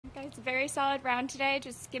It's a very solid round today.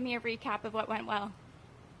 Just give me a recap of what went well.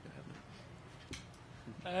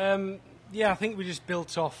 Yeah, I think we just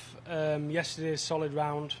built off yesterday's solid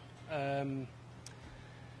round.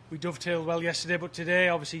 We dovetailed well yesterday, but today,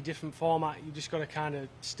 obviously, different format. You just got to kind of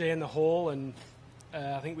stay in the hole, and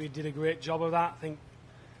I think we did a great job of that. I think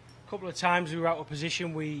a couple of times we were out of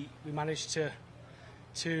position. We managed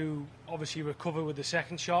to obviously recover with the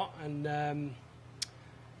second shot, and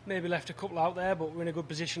maybe left a couple out there, but we're in a good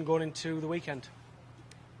position going into the weekend.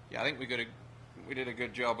 Yeah, I think we did a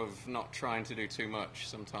good job of not trying to do too much.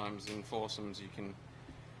 Sometimes in foursomes you can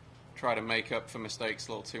try to make up for mistakes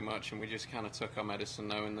a little too much, and we just kind of took our medicine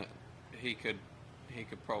knowing that he could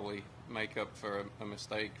probably make up for a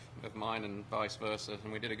mistake of mine and vice versa,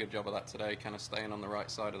 and we did a good job of that today, kind of staying on the right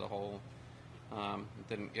side of the hole.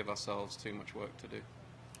 Didn't give ourselves too much work to do.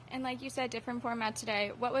 And like you said, different format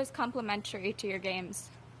today. What was complementary to your games?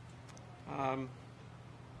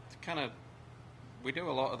 We do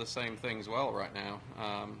a lot of the same things well right now.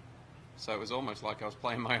 So it was almost like I was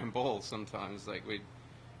playing my own ball sometimes. Like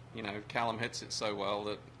Callum hits it so well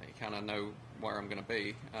that you kind of know where I'm going to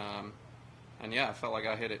be. And yeah, I felt like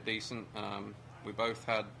I hit it decent. We both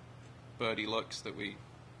had birdie looks that we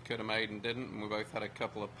could have made and didn't, and we both had a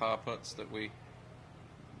couple of par putts that we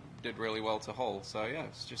did really well to hold. So yeah,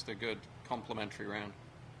 it's just a good complementary round.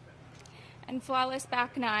 And flawless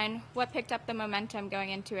back nine, what picked up the momentum going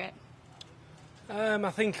into it? I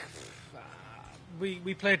think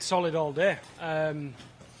we played solid all day.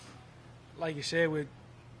 Like you say,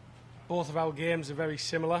 both of our games are very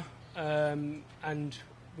similar, and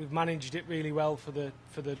we've managed it really well for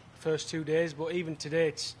the first 2 days. But even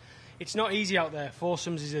today, it's not easy out there.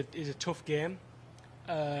 Foursomes is a tough game,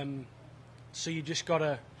 so you just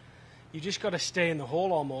gotta stay in the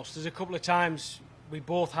hole almost. There's a couple of times we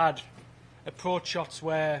both had approach shots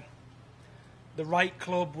where the right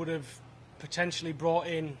club would have potentially brought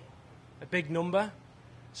in a big number,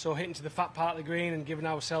 so hitting to the fat part of the green and giving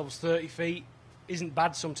ourselves 30 feet isn't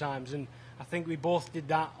bad sometimes, and I think we both did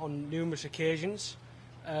that on numerous occasions.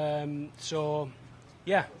 So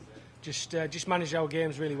yeah, just managed our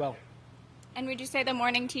games really well. And would you say the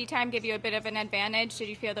morning tee time gave you a bit of an advantage? Did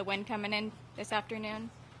you feel the wind coming in this afternoon?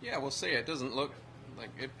 Yeah, we'll see. It doesn't look like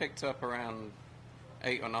it picked up around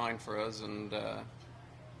 8 or 9 for us, and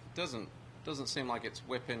doesn't seem like it's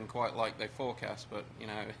whipping quite like they forecast. But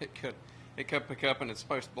it could pick up, and it's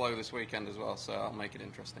supposed to blow this weekend as well. So I'll make it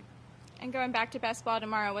interesting. And going back to best ball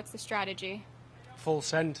tomorrow, what's the strategy? Full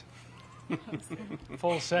send.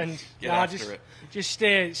 Full send. Get after it. Just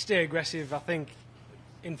stay aggressive. I think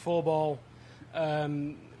in 4-ball,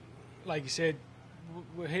 like you said,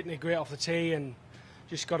 we're hitting it great off the tee, and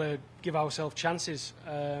just got to give ourselves chances.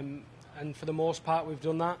 And for the most part, we've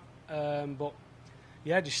done that. But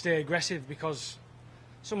yeah, just stay aggressive, because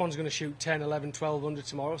someone's going to shoot 10, 11, 12 under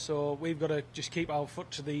tomorrow. So we've got to just keep our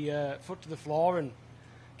foot to the floor and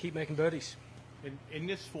keep making birdies. In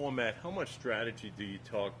this format, how much strategy do you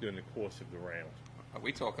talk during the course of the round?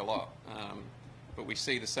 We talk a lot, but we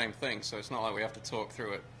see the same thing, so it's not like we have to talk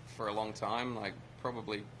through it for a long time. Like,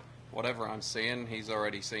 probably whatever I'm seeing, he's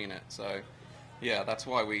already seen it. So yeah, that's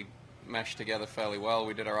why we meshed together fairly well.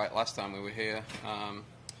 We did all right last time we were here,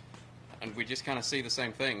 and we just kind of see the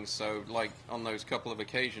same things. So like on those couple of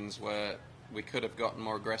occasions where we could have gotten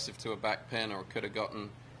more aggressive to a back pin, or could have gotten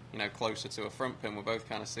closer to a front pin, we're both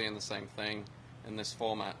kind of seeing the same thing. In this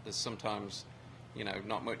format, there's sometimes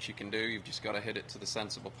not much you can do. You've just got to hit it to the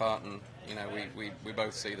sensible part, and we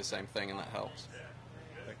both see the same thing, and that helps.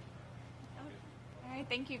 All right,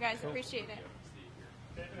 thank you guys. Appreciate it.